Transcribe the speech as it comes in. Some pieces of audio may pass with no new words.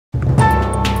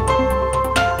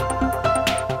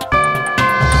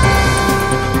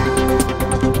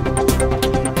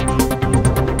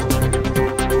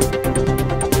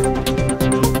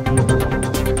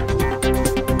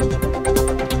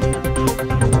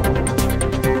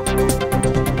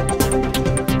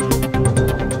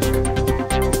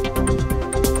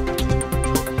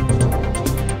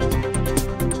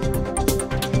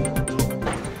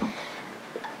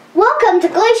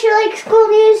School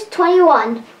News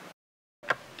 21.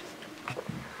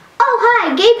 Oh,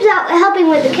 hi, Gabe's out helping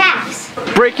with the calves.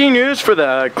 Breaking news for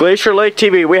the Glacier Lake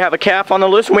TV. We have a calf on the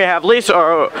loose, and we have Lisa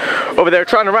over there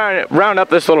trying to round up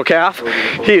this little calf.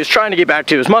 He is trying to get back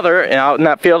to his mother out in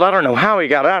that field. I don't know how he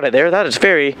got out of there. That is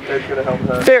very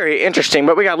interesting.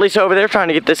 But we got Lisa over there trying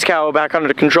to get this cow back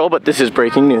under control, but this is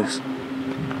breaking news.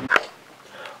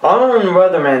 Honorary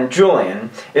weatherman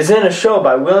Julian is in a show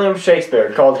by William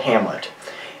Shakespeare called Hamlet.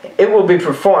 It will be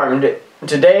performed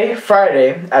today,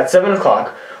 Friday, at 7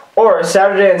 o'clock, or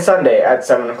Saturday and Sunday at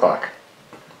 7 o'clock.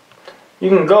 You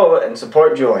can go and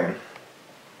support Julian.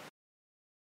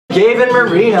 Gabe and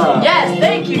Marina. Yes,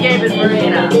 thank you, Gabe and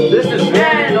Marina. This is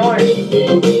very annoying.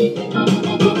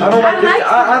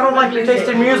 I don't like your taste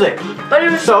in music. But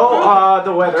it was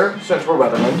the weather, since we're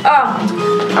weathermen.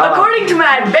 According to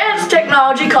my advanced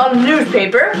technology called a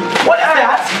newspaper. What's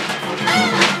that?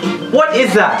 What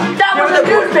is that? That was a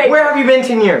newspaper. Where have you been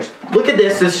 10 years? Look at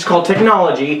this. This is called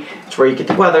technology. It's where you get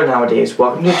the weather nowadays.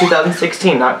 Welcome to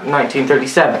 2016, not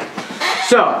 1937.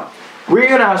 So, we're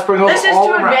going to have sprinkles all around. This is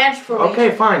too advanced for me.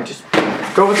 Okay, fine. Just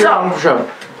go with your own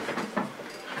show.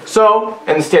 So,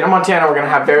 in the state of Montana, we're going to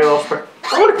have very little sprinkles.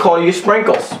 I'm going to call you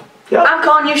sprinkles. Yep. I'm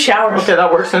calling you showers. Okay, that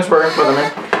works since we're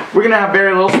weathermen. We're going to have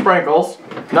very little sprinkles.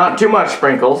 Not too much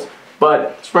sprinkles,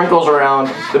 but sprinkles around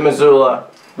the Missoula,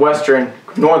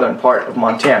 northern part of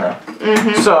Montana.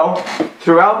 So,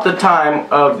 throughout the time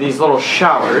of these little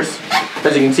showers,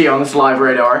 as you can see on this live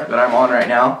radar that I'm on right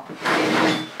now,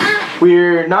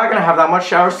 we're not going to have that much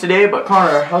showers today, but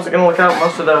Connor, how's it going to look out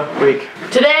most of the week?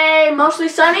 Today, mostly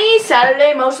sunny.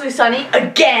 Saturday, mostly sunny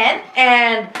again.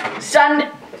 And Sunday,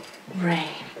 rain.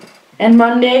 And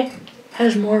Monday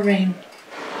has more rain.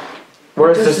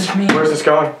 Where's this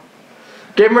going?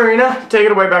 Gabe Marina, take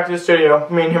it away back to the studio.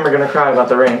 Me and him are going to cry about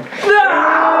the rain.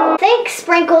 No! Thanks,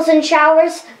 sprinkles and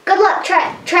showers. Good luck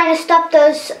trying to stop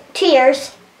those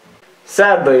tears.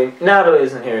 Sadly, Natalie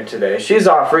isn't here today. She's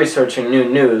off researching new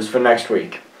news for next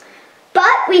week.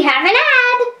 But we have an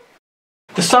ad.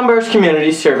 The Sunburst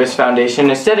Community Service Foundation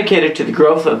is dedicated to the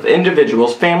growth of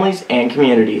individuals, families, and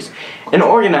communities, and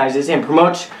organizes and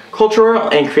promotes cultural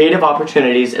and creative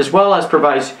opportunities, as well as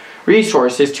provides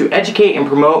resources to educate and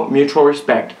promote mutual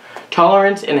respect,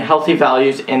 tolerance, and healthy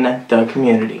values in the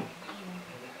community.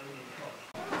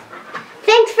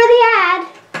 Thanks for the ad.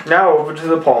 Now over to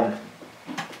the poem.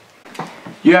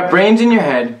 You have brains in your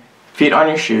head, feet on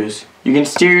your shoes. You can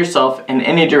steer yourself in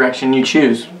any direction you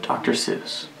choose. Dr.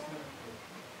 Seuss.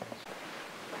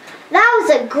 That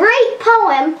was a great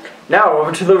poem. Now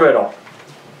over to the riddle.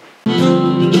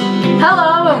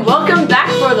 Hello and welcome back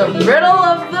for the riddle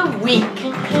of the week.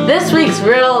 This week's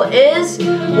riddle is,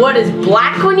 what is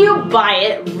black when you buy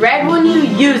it, red when you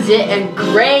use it, and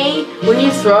gray when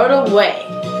you throw it away?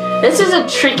 This is a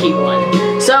tricky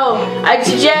one. So I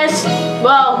suggest,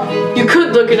 well, you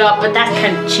could look it up, but that's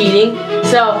kind of cheating.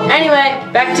 So anyway,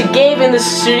 back to Gabe in the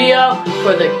studio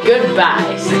for the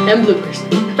goodbyes and bloopers.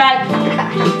 Bye.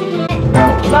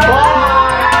 Bye.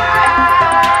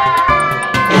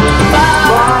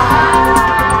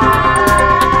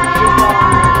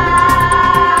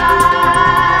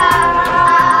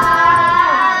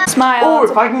 Smile. Oh,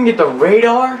 if I can get the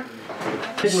radar.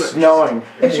 It's snowing.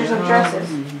 Pictures of dresses.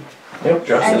 Yep,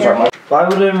 dresses are my. Why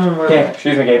would I remember? Yeah,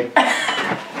 excuse me, Gabe.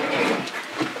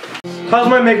 How's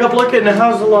my makeup looking and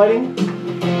how's the lighting?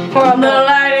 Well, the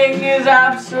lighting is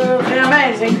absolutely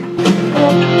amazing.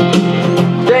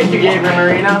 Thank you, Gabe and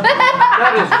Marina.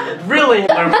 That is really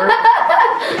super.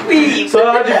 So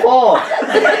how'd you fall?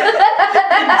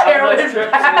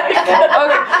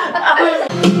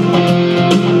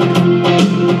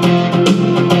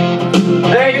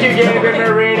 Thank you, Gabe and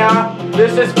Marina.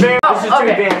 This is too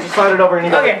advanced. Just slide it over and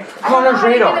you go. Okay. Connor's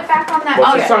radar.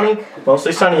 Mostly sunny.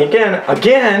 Mostly sunny again.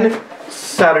 Again.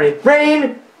 Saturday.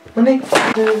 Rain. Monday.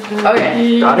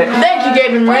 Okay. Got it. Thank you,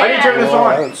 Gabe and Marina. How do you turn this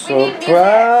on? So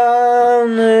proud.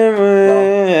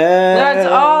 That's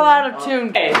all out of tune.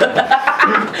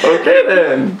 Okay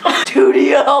then.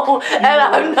 Studio, and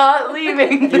I'm not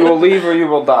leaving. You will leave or you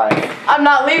will die. I'm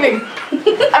not leaving.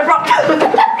 I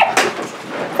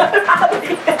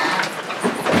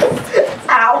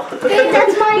Ow. Hey,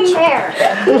 that's my chair.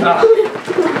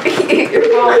 You're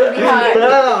falling behind.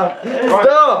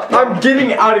 Stop! I'm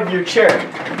getting out of your chair.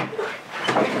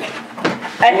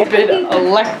 I've been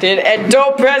elected, and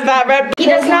don't press that red. He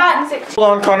does not. Hold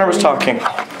on, Connor was talking.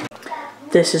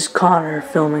 This is Connor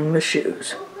filming the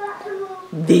shoes.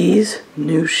 These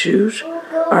new shoes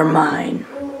are mine.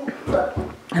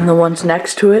 And the ones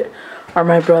next to it are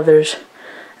my brother's.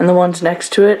 And the ones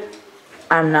next to it,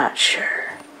 I'm not sure.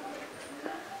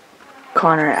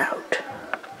 Connor out.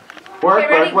 Work, Okay,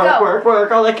 ready, work, go. work, work,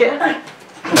 work. I'll lick it.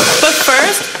 But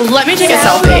first, let me take a Get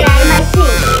selfie. out of my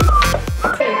seat.